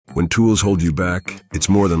When tools hold you back, it's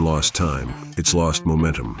more than lost time, it's lost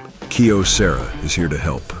momentum. Kyocera is here to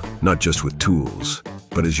help, not just with tools,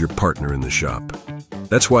 but as your partner in the shop.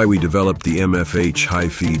 That's why we developed the MFH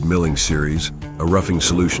High-Feed Milling series, a roughing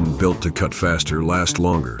solution built to cut faster, last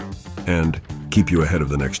longer, and keep you ahead of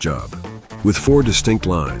the next job. With 4 distinct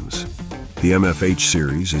lines, the MFH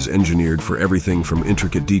series is engineered for everything from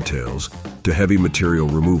intricate details to heavy material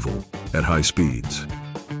removal at high speeds.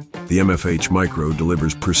 The MFH-Micro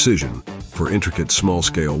delivers precision for intricate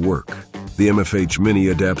small-scale work. The MFH-Mini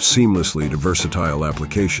adapts seamlessly to versatile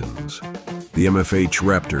applications. The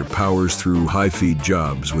MFH-Raptor powers through high-feed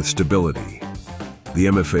jobs with stability. The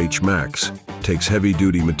MFH-MAX takes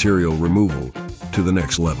heavy-duty material removal to the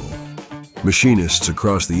next level. Machinists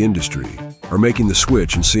across the industry are making the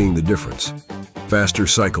switch and seeing the difference. Faster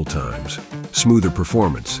cycle times, smoother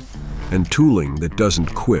performance, and tooling that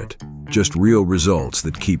doesn't quit, just real results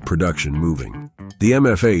that keep production moving. The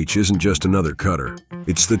MFH isn't just another cutter.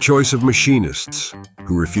 It's the choice of machinists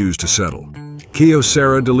who refuse to settle.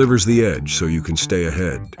 Kyocera delivers the edge so you can stay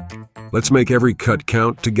ahead. Let's make every cut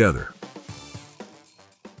count together.